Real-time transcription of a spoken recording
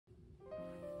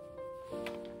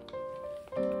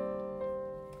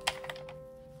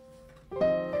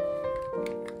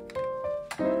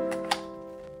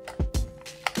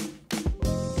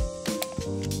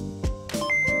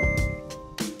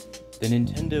The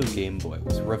Nintendo Game Boy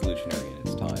was revolutionary in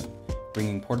its time,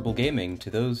 bringing portable gaming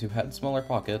to those who had smaller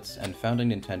pockets and founding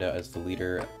Nintendo as the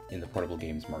leader in the portable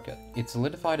games market. It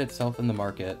solidified itself in the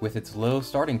market with its low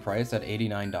starting price at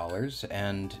 $89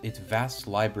 and its vast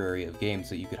library of games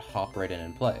that you could hop right in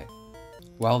and play.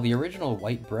 While the original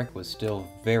white brick was still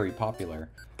very popular,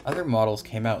 other models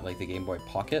came out like the Game Boy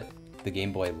Pocket, the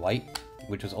Game Boy Light,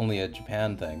 which was only a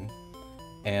Japan thing,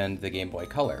 and the Game Boy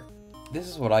Color. This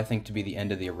is what I think to be the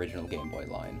end of the original Game Boy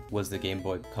line. Was the Game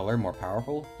Boy Color more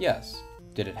powerful? Yes.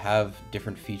 Did it have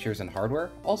different features and hardware?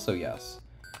 Also yes.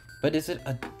 But is it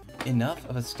enough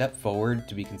of a step forward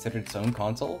to be considered its own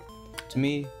console? To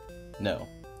me, no.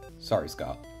 Sorry,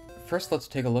 Scott. First, let's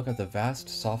take a look at the vast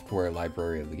software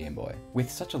library of the Game Boy.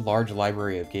 With such a large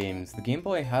library of games, the Game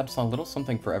Boy had a little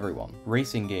something for everyone.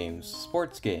 Racing games,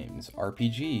 sports games,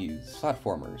 RPGs,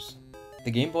 platformers.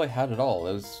 The Game Boy had it all.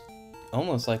 It was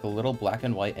almost like a little black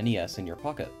and white NES in your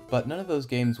pocket. But none of those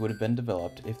games would have been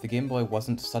developed if the Game Boy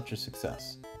wasn't such a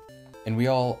success. And we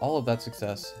all of that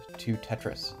success to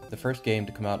Tetris, the first game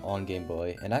to come out on Game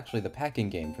Boy, and actually the packing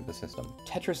game for the system.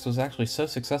 Tetris was actually so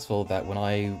successful that when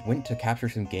I went to capture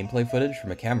some gameplay footage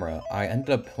from a camera, I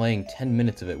ended up playing 10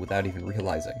 minutes of it without even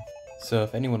realizing. So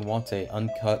if anyone wants a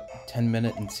uncut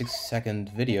 10-minute and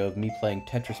 6-second video of me playing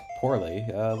Tetris poorly,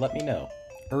 let me know.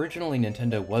 Originally,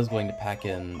 Nintendo was going to pack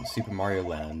in Super Mario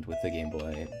Land with the Game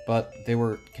Boy, but they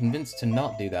were convinced to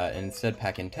not do that and instead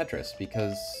pack in Tetris,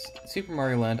 because Super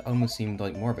Mario Land almost seemed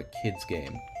like more of a kid's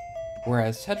game,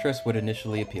 whereas Tetris would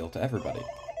initially appeal to everybody.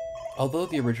 Although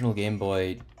the original Game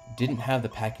Boy didn't have the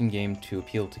packing game to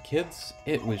appeal to kids,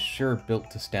 it was sure built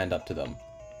to stand up to them.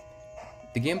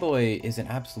 The Game Boy is an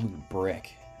absolute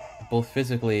brick, both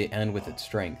physically and with its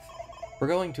strength. We're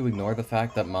going to ignore the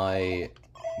fact that my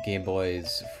Game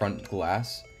Boy's front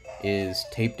glass is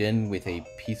taped in with a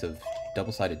piece of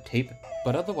double-sided tape,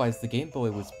 but otherwise the Game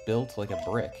Boy was built like a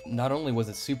brick. Not only was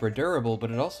it super durable, but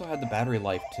it also had the battery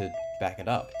life to back it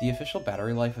up. The official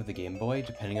battery life of the Game Boy,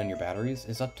 depending on your batteries,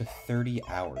 is up to 30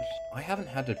 hours. I haven't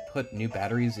had to put new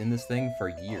batteries in this thing for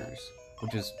years,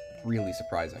 which is really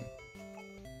surprising.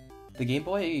 The Game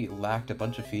Boy lacked a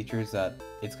bunch of features that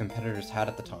its competitors had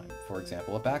at the time, for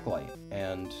example a backlight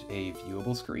and a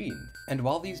viewable screen. And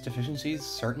while these deficiencies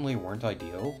certainly weren't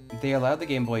ideal, they allowed the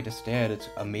Game Boy to stay at its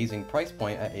amazing price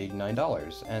point at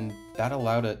 $89, and that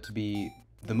allowed it to be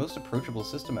the most approachable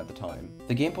system at the time.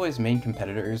 The Game Boy's main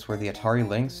competitors were the Atari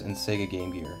Lynx and Sega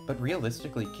Game Gear, but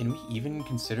realistically, can we even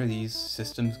consider these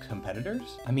systems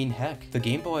competitors? I mean, heck, the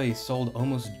Game Boy sold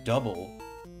almost double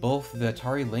both the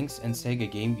Atari Lynx and Sega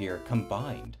Game Gear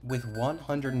combined, with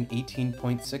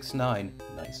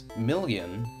 118.69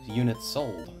 million units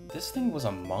sold. This thing was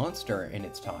a monster in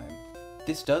its time.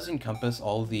 This does encompass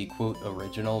all the quote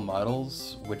original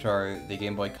models, which are the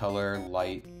Game Boy Color,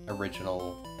 Light,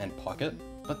 Original, and Pocket,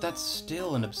 but that's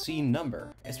still an obscene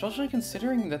number, especially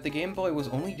considering that the Game Boy was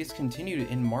only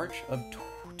discontinued in March of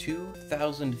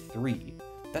 2003.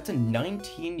 That's a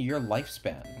 19-year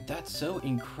lifespan. That's so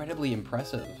incredibly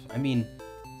impressive. I mean,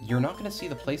 you're not going to see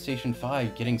the PlayStation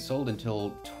 5 getting sold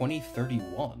until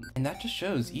 2031. And that just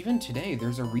shows, even today,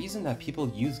 there's a reason that people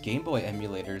use Game Boy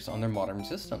emulators on their modern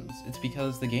systems. It's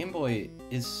because the Game Boy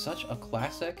is such a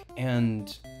classic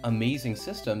and amazing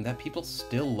system that people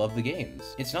still love the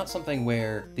games. It's not something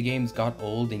where the games got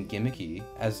old and gimmicky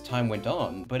as time went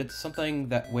on, but it's something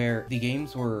that where the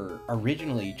games were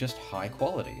originally just high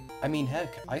quality. I mean,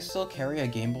 heck, I still carry a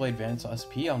Game Boy Advance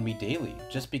SP on me daily,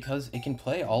 just because it can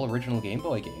play all original Game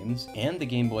Boy games and the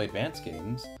Game Boy Advance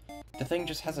games. The thing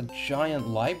just has a giant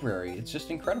library. It's just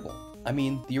incredible. I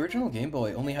mean, the original Game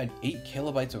Boy only had 8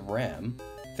 kilobytes of RAM,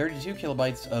 32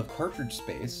 kilobytes of cartridge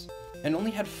space, and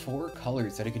only had 4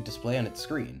 colors that it could display on its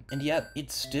screen. And yet,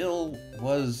 it still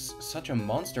was such a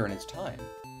monster in its time.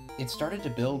 It started to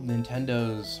build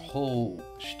Nintendo's whole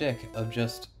shtick of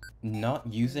just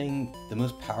not using the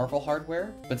most powerful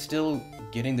hardware, but still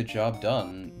getting the job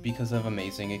done because of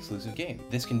amazing exclusive games.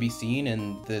 This can be seen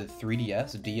in the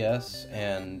 3DS, DS,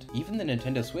 and even the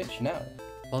Nintendo Switch now.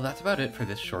 Well, that's about it for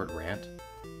this short rant.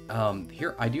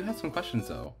 Here, I do have some questions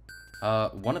though.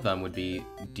 One of them would be,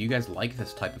 do you guys like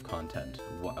this type of content?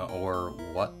 Or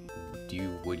what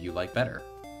would you like better?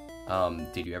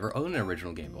 Did you ever own an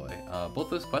original Game Boy?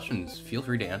 Both those questions, feel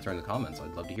free to answer in the comments.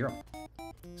 I'd love to hear them.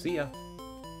 See ya!